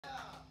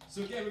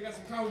So again, we got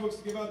some comic books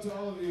to give out to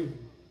all of you.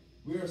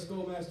 We are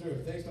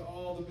Skullmaster. Thanks to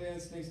all the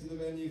bands, thanks to the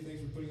venue,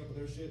 thanks for putting up with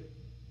our shit.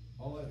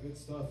 All that good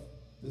stuff.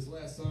 This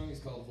last song is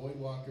called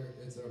Voidwalker.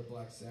 It's our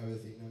Black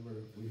Sabbath-y number.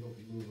 We hope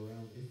you move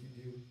around if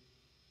you do.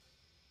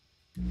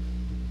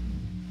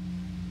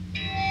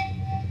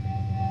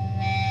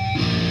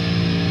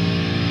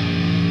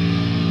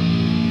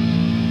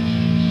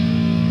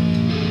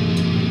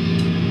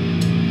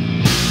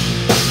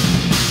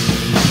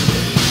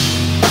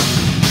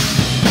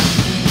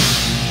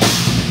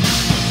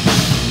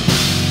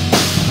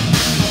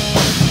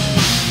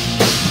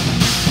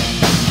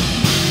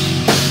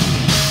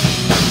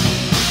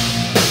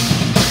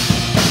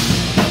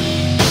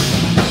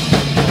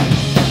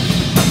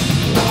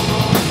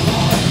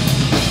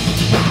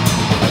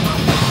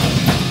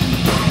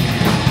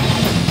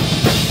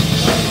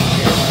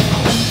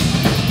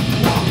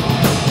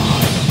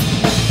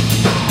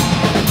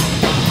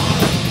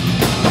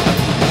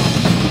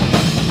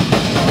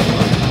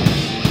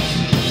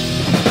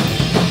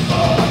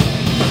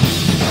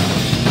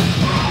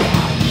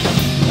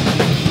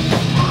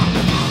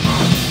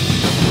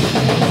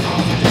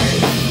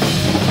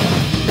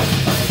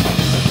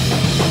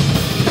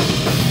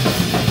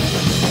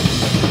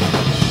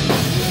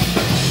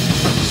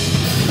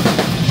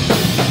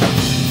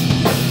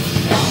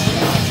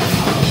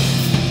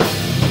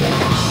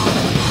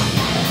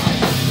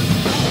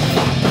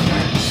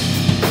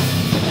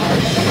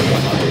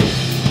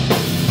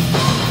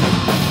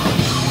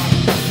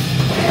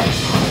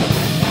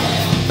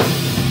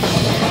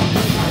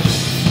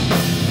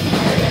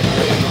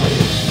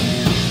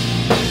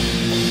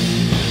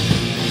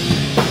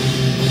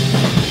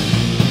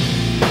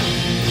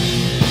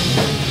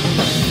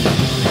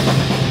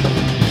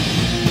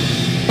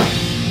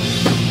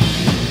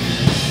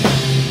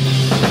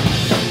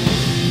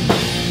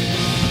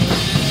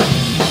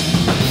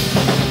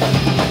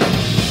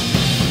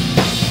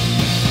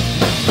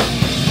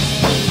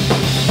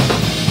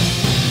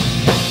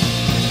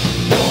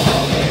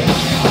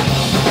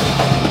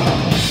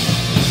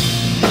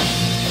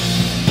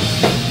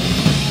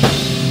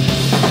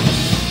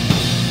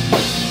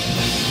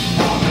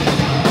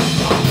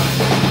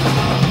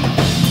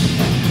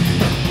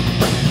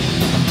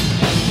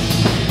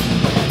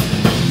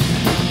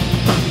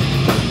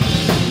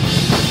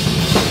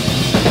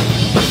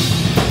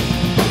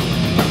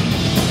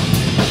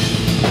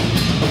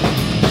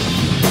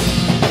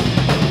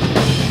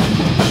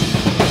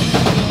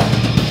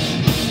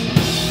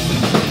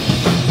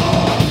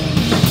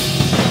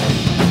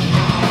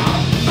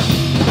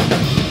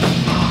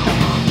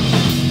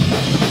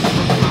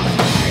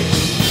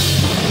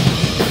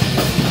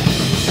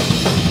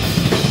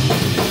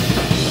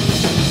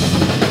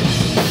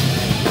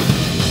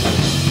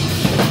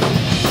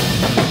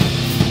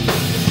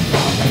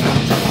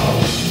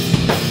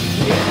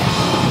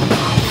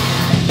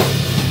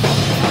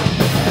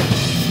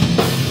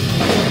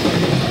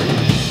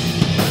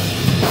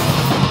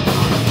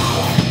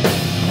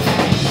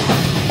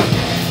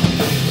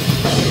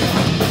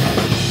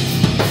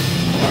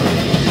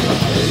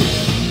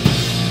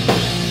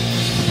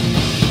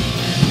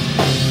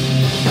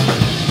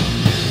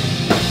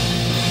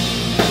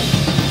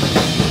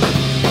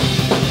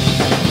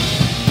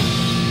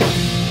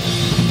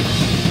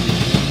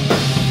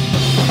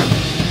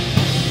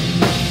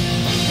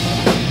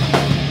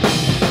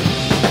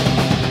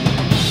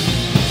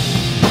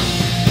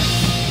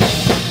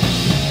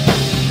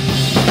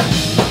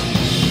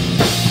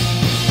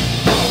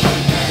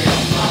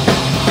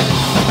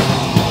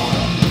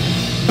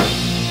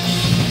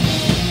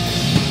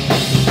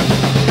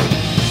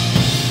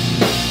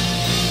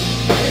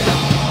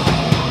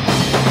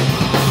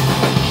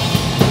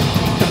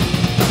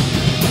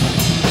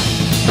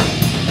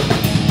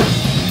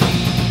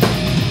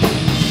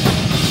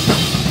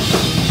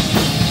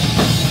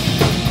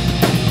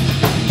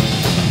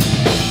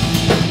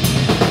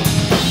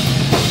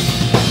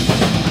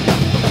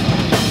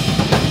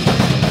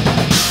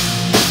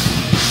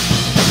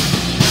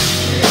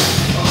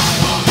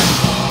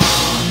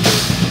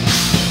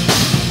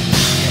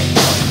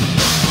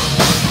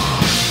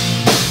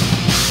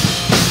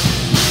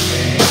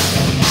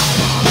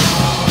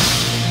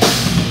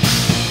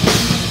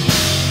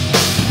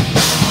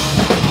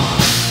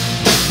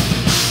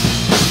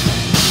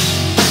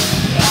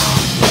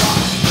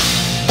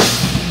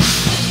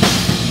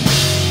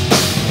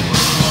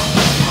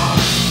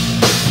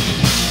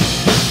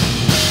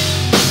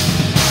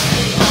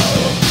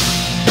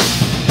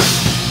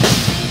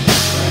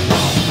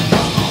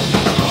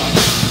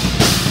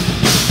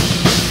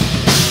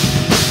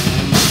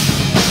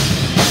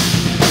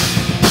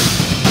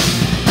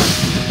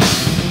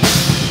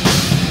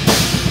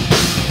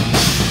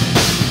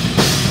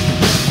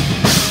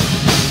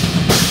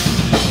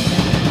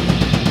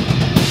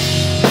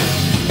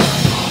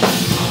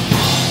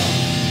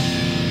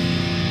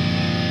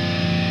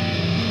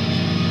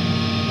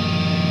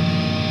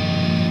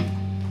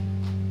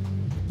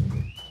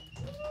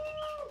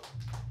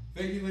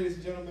 Thank you, ladies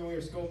and gentlemen. We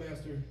are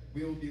Skullmaster.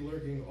 We will be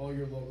lurking all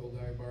your local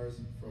dive bars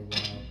for a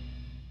while.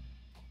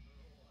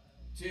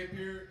 Tip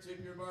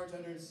your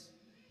bartenders.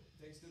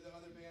 Thanks to the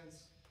other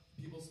bands.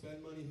 People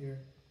spend money here.